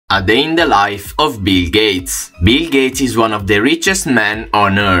A day in the life of Bill Gates. Bill Gates is one of the richest men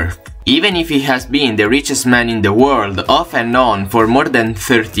on earth. Even if he has been the richest man in the world off and on for more than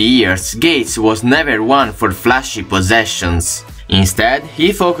 30 years, Gates was never one for flashy possessions. Instead,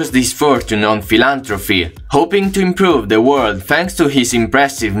 he focused his fortune on philanthropy, hoping to improve the world thanks to his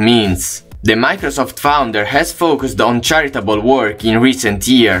impressive means. The Microsoft founder has focused on charitable work in recent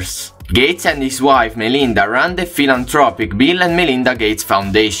years. Gates and his wife Melinda run the philanthropic Bill and Melinda Gates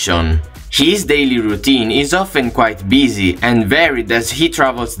Foundation. His daily routine is often quite busy and varied as he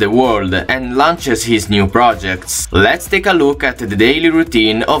travels the world and launches his new projects. Let's take a look at the daily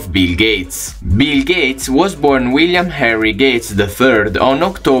routine of Bill Gates. Bill Gates was born William Henry Gates III on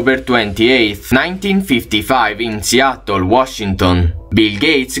October 28, 1955 in Seattle, Washington. Bill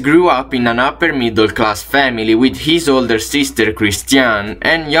Gates grew up in an upper-middle-class family with his older sister Christiane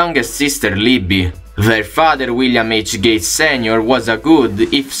and youngest sister Libby. Their father, William H. Gates Sr., was a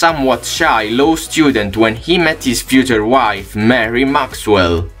good, if somewhat shy, law student when he met his future wife, Mary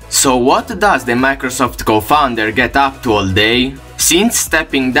Maxwell. So what does the Microsoft co-founder get up to all day? Since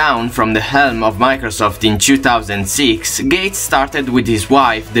stepping down from the helm of Microsoft in 2006, Gates started with his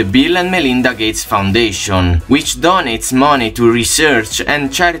wife the Bill and Melinda Gates Foundation, which donates money to research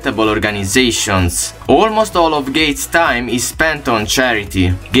and charitable organizations. Almost all of Gates' time is spent on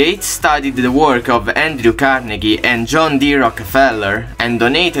charity. Gates studied the work of Andrew Carnegie and John D. Rockefeller and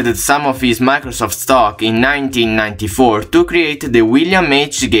donated some of his Microsoft stock in 1994 to create the William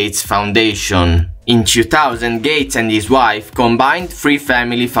H. Gates Foundation. In 2000, Gates and his wife combined 3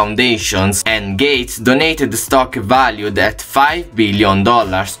 family foundations, and Gates donated stock valued at $5 billion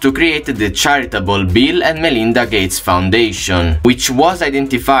to create the charitable Bill and Melinda Gates Foundation, which was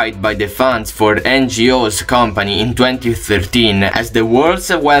identified by the Funds for NGOs company in 2013 as the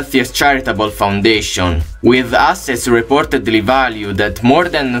world's wealthiest charitable foundation, with assets reportedly valued at more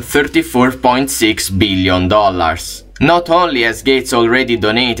than $34.6 billion. Not only has Gates already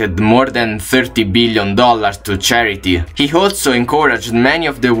donated more than $30 billion to charity, he also encouraged many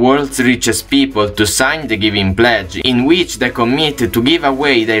of the world's richest people to sign the Giving Pledge, in which they commit to give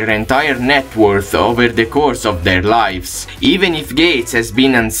away their entire net worth over the course of their lives. Even if Gates has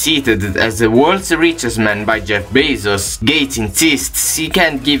been unseated as the world's richest man by Jeff Bezos, Gates insists he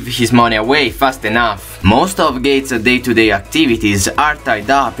can't give his money away fast enough. Most of Gates' day-to-day activities are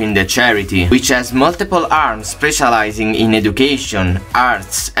tied up in the charity, which has multiple arms specializing in education,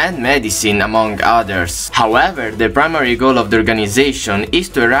 arts, and medicine, among others. However, the primary goal of the organization is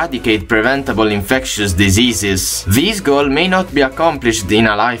to eradicate preventable infectious diseases. This goal may not be accomplished in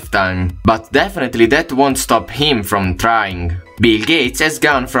a lifetime, but definitely that won't stop him from trying. Bill Gates has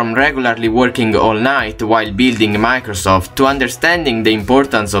gone from regularly working all night while building Microsoft to understanding the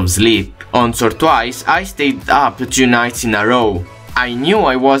importance of sleep. Once or twice, I stayed up 2 nights in a row. I knew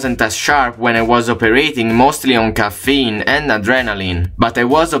I wasn't as sharp when I was operating mostly on caffeine and adrenaline, but I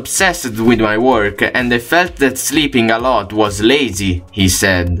was obsessed with my work and I felt that sleeping a lot was lazy, he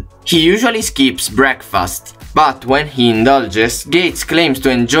said. He usually skips breakfast, but when he indulges, Gates claims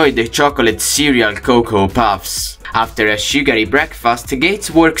to enjoy the chocolate cereal Cocoa Puffs. After a sugary breakfast, Gates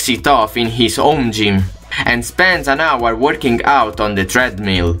works it off in his home gym and spends an hour working out on the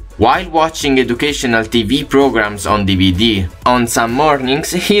treadmill, while watching educational TV programs on DVD. On some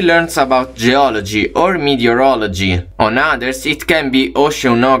mornings he learns about geology or meteorology, on others it can be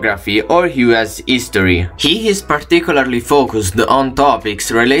oceanography or US history. He is particularly focused on topics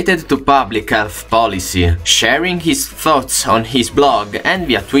related to public health policy, sharing his thoughts on his blog and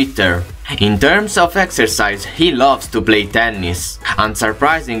via Twitter. In terms of exercise, he loves to play tennis.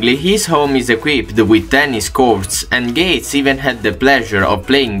 Unsurprisingly, his home is equipped with tennis courts, and Gates even had the pleasure of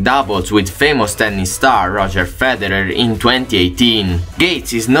playing doubles with famous tennis star Roger Federer in 2018.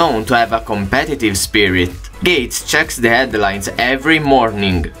 Gates is known to have a competitive spirit. Gates checks the headlines every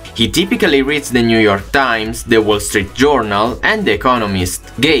morning. He typically reads the New York Times, the Wall Street Journal, and The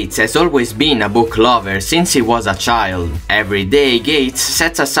Economist. Gates has always been a book lover since he was a child. Every day, Gates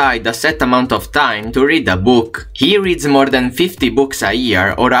sets aside a set amount of time to read a book. He reads more than 50 books a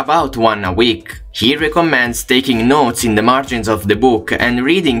year, or about 1 a week. He recommends taking notes in the margins of the book and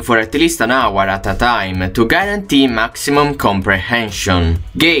reading for at least an hour at a time to guarantee maximum comprehension.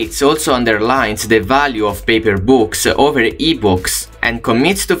 Gates also underlines the value of paper books over ebooks and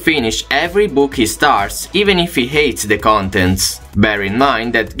commits to finish every book he starts, even if he hates the contents. Bear in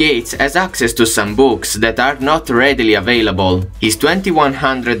mind that Gates has access to some books that are not readily available. His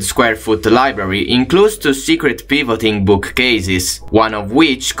 2100 square foot library includes 2 secret pivoting bookcases, one of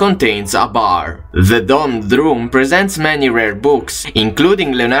which contains a bar. The domed room presents many rare books,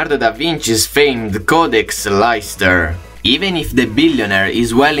 including Leonardo da Vinci's famed Codex Leicester. Even if the billionaire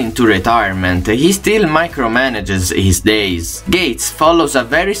is well into retirement, he still micromanages his days. Gates follows a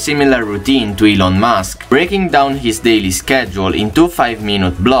very similar routine to Elon Musk, breaking down his daily schedule into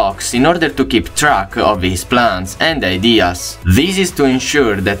 5-minute blocks in order to keep track of his plans and ideas. This is to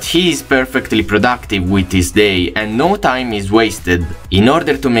ensure that he is perfectly productive with his day and no time is wasted. In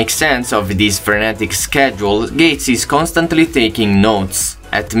order to make sense of this frenetic schedule, Gates is constantly taking notes.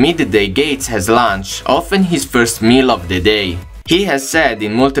 At midday, Gates has lunch, often his first meal of the day. He has said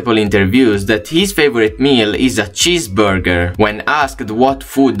in multiple interviews that his favorite meal is a cheeseburger. When asked what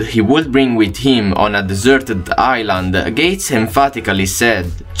food he would bring with him on a deserted island, Gates emphatically said,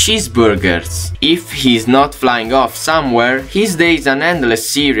 "Cheeseburgers." If he is not flying off somewhere, his day is an endless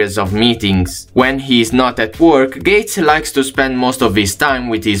series of meetings. When he is not at work, Gates likes to spend most of his time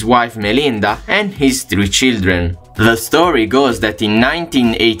with his wife Melinda and his 3 children. The story goes that in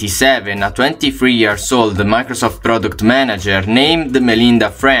 1987, a 23-year-old Microsoft product manager named Melinda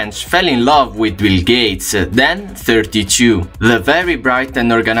French fell in love with Bill Gates, then 32. The very bright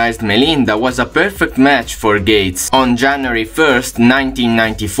and organized Melinda was a perfect match for Gates. On January 1st,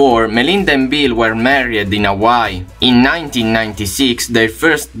 1994, Melinda and Bill were married in Hawaii. In 1996, their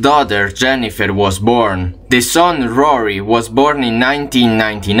first daughter, Jennifer, was born. The son, Rory, was born in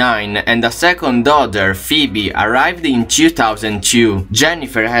 1999 and a second daughter, Phoebe, arrived in 2002.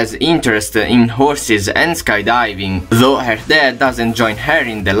 Jennifer has interest in horses and skydiving, though her dad doesn't join her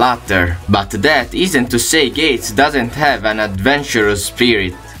in the latter. But that isn't to say Gates doesn't have an adventurous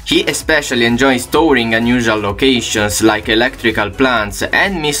spirit. He especially enjoys touring unusual locations like electrical plants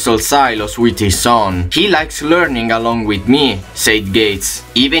and missile silos with his son. He likes learning along with me, said Gates.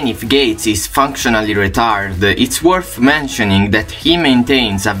 Even if Gates is functionally retired, it's worth mentioning that he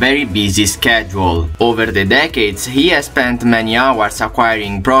maintains a very busy schedule. Over the decades, he has spent many hours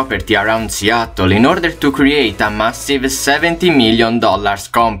acquiring property around Seattle in order to create a massive $70 million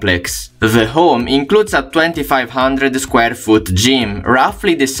complex. The home includes a 2,500 square foot gym,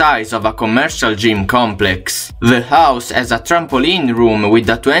 roughly the size of a commercial gym complex. The house has a trampoline room with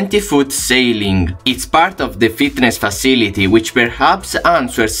a 20-foot ceiling. It's part of the fitness facility, which perhaps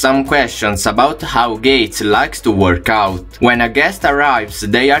answers some questions about how Gates likes to work out. When a guest arrives,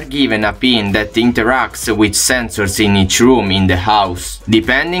 they are given a pin that interacts with sensors in each room in the house.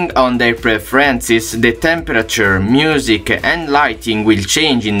 Depending on their preferences, the temperature, music, and lighting will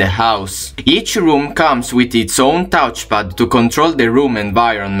change in the house. Each room comes with its own touchpad to control the room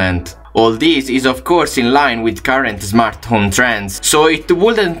environment. All this is of course in line with current smart home trends, so it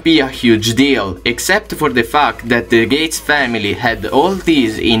wouldn't be a huge deal, except for the fact that the Gates family had all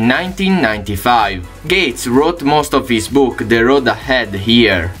these in 1995. Gates wrote most of his book The Road Ahead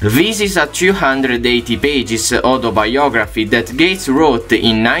here. This is a 280 pages autobiography that Gates wrote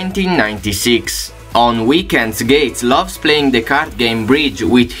in 1996. On weekends, Gates loves playing the card game bridge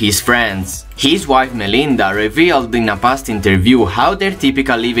with his friends. His wife Melinda revealed in a past interview how their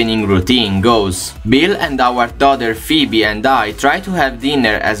typical evening routine goes. Bill and our daughter Phoebe and I try to have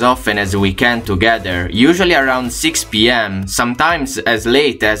dinner as often as we can together, usually around 6 p.m., sometimes as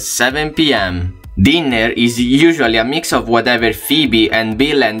late as 7 p.m. Dinner is usually a mix of whatever Phoebe and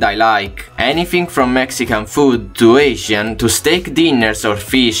Bill and I like, anything from Mexican food to Asian to steak dinners or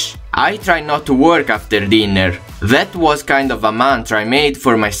fish. I try not to work after dinner. That was kind of a mantra I made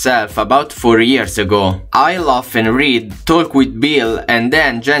for myself about 4 years ago. I'll often read, talk with Bill, and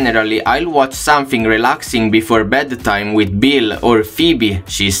then generally I'll watch something relaxing before bedtime with Bill or Phoebe,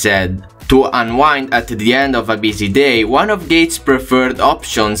 she said. To unwind at the end of a busy day, one of Gates' preferred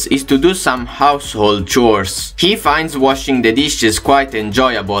options is to do some household chores. He finds washing the dishes quite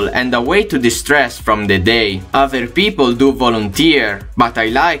enjoyable and a way to distress from the day. Other people do volunteer, but I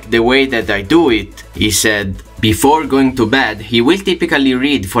like the way that I do it, he said. Before going to bed, he will typically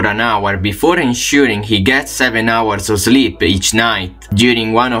read for an hour before ensuring he gets 7 hours of sleep each night.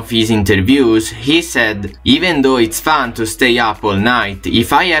 During one of his interviews, he said, "Even though it's fun to stay up all night,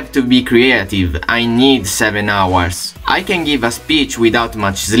 if I have to be creative, I need 7 hours. I can give a speech without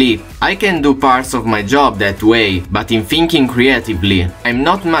much sleep. I can do parts of my job that way, but in thinking creatively, I'm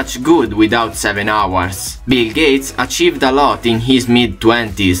not much good without 7 hours." Bill Gates achieved a lot in his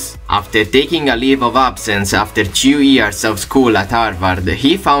mid-20s. After taking a leave of absence after 2 years of school at Harvard,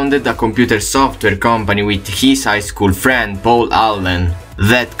 he founded a computer software company with his high school friend Paul Allen.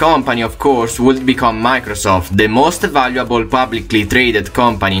 That company, of course, would become Microsoft, the most valuable publicly traded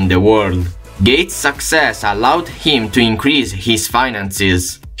company in the world. Gates' success allowed him to increase his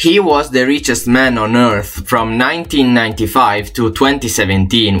finances. He was the richest man on earth from 1995 to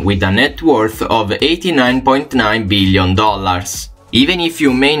 2017 with a net worth of $89.9 billion. Even if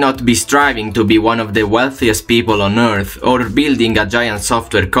you may not be striving to be one of the wealthiest people on earth or building a giant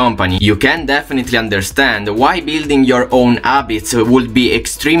software company, you can definitely understand why building your own habits would be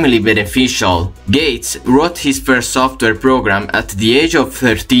extremely beneficial. Gates wrote his first software program at the age of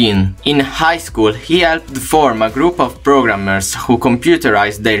 13. In high school, he helped form a group of programmers who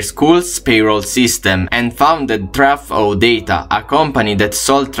computerized their school's payroll system and founded Trafo Data, a company that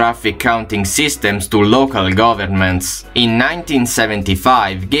sold traffic counting systems to local governments. In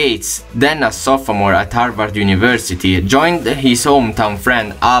 1975, Gates, then a sophomore at Harvard University, joined his hometown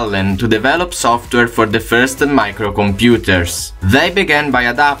friend Allen to develop software for the first microcomputers. They began by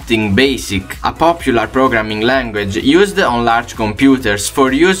adapting BASIC, a popular programming language used on large computers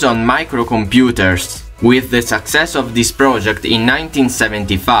for use on microcomputers. With the success of this project in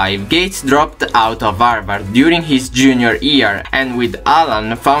 1975, Gates dropped out of Harvard during his junior year and with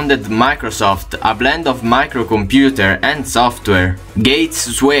Allen founded Microsoft, a blend of microcomputer and software.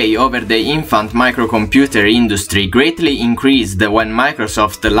 Gates' sway over the infant microcomputer industry greatly increased when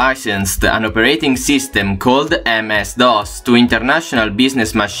Microsoft licensed an operating system called MS-DOS to International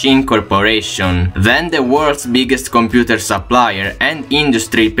Business Machine Corporation, then the world's biggest computer supplier and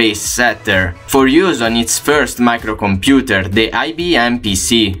industry pace-setter, for use on its first microcomputer, the IBM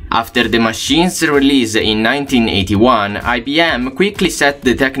PC. After the machine's release in 1981, IBM quickly set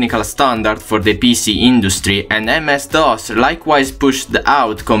the technical standard for the PC industry, and MS-DOS likewise pushed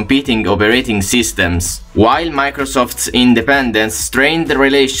out competing operating systems. While Microsoft's independence strained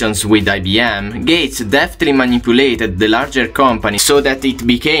relations with IBM, Gates deftly manipulated the larger company so that it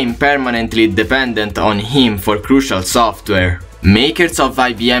became permanently dependent on him for crucial software. Makers of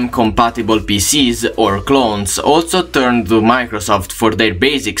IBM-compatible PCs, or clones, also turned to Microsoft for their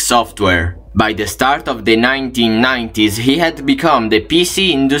basic software. By the start of the 1990s, he had become the PC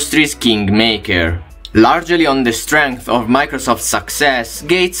industry's kingmaker. Largely on the strength of Microsoft's success,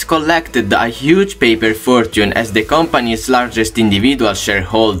 Gates collected a huge paper fortune as the company's largest individual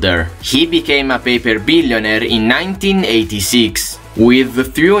shareholder. He became a paper billionaire in 1986.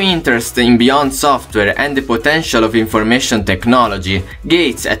 With true interest in beyond software and the potential of information technology,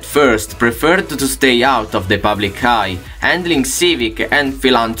 Gates at first preferred to stay out of the public eye, handling civic and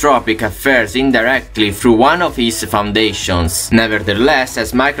philanthropic affairs indirectly through one of his foundations. Nevertheless,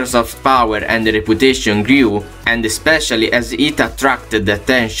 as Microsoft's power and reputation grew, and especially as it attracted the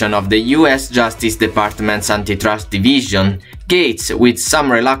attention of the US Justice Department's Antitrust Division, Gates, with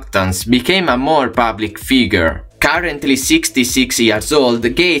some reluctance, became a more public figure. Currently 66 years old,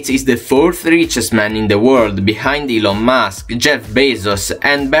 Gates is the fourth richest man in the world behind Elon Musk, Jeff Bezos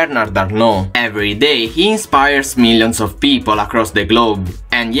and Bernard Arnault. Every day he inspires millions of people across the globe.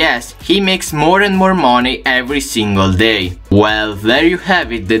 And yes, he makes more and more money every single day. Well, there you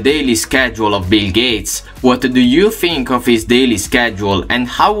have it, the daily schedule of Bill Gates. What do you think of his daily schedule, and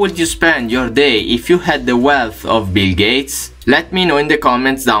how would you spend your day if you had the wealth of Bill Gates? Let me know in the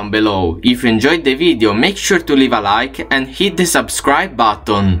comments down below. If you enjoyed the video, make sure to leave a like and hit the subscribe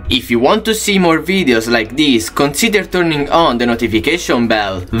button. If you want to see more videos like this, consider turning on the notification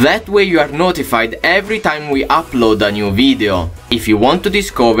bell. That way you are notified every time we upload a new video. If you want to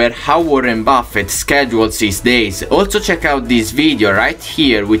discover how Warren Buffett schedules his days, also check out this video right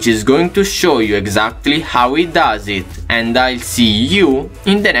here, which is going to show you exactly how he does it. And I'll see you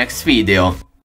in the next video.